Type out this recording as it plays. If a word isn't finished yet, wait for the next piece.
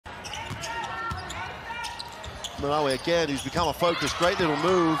Mawuli again, who's become a focus. Great little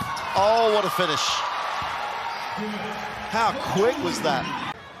move. Oh, what a finish. How quick was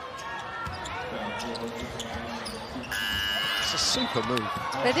that? It's a super move.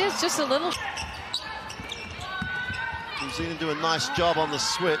 It is just a little. New Zealand do a nice job on the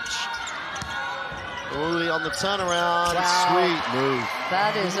switch. Mawuli on the turnaround. Wow. Sweet move.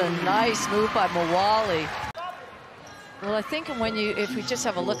 That is a nice move by Mawuli. Well, I think if we just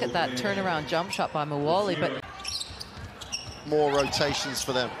have a look at that turnaround jump shot by Mawuli, but more rotations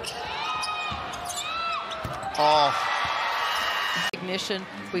for them. Oh. Ignition.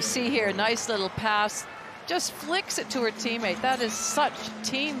 We see here a nice little pass. Just flicks it to her teammate. That is such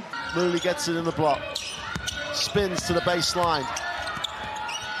team. Mawuli gets it in the block. Spins to the baseline.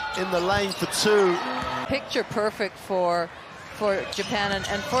 In the lane for two. Picture perfect for Japan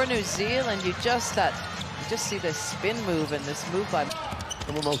and for New Zealand. You just see this spin move and this move by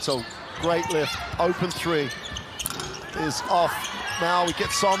Yamamoto. Great lift. Open three. Is off. Now he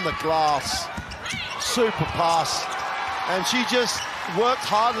gets on the glass. Super pass. And she just worked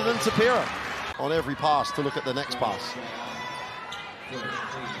harder than Tapira on every pass to look at the next pass.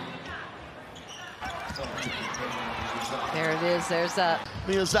 There it is. There's that.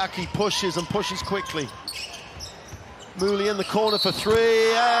 Miyazaki pushes and pushes quickly. Mawuli in the corner for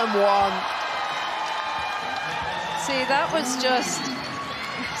three and one. See, that was just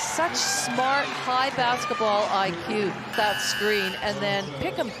such smart, high basketball IQ, that screen, and then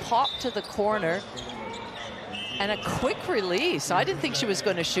pick and pop to the corner. And a quick release. I didn't think she was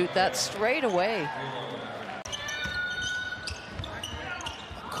going to shoot that straight away.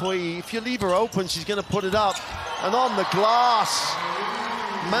 Koi, if you leave her open, she's going to put it up. And on the glass,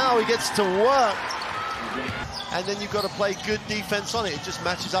 Maui gets to work. And then you've got to play good defense on it. It just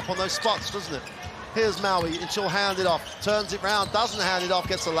matches up on those spots, doesn't it? Here's Maui, and she'll hand it off. Turns it round, doesn't hand it off,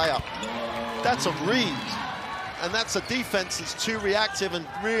 gets a layup. That's a read. And that's a defense that's too reactive and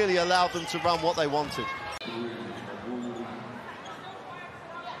really allowed them to run what they wanted.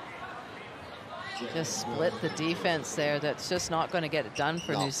 Just split the defense there. That's just not going to get it done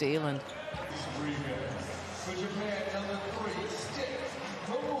for New Zealand.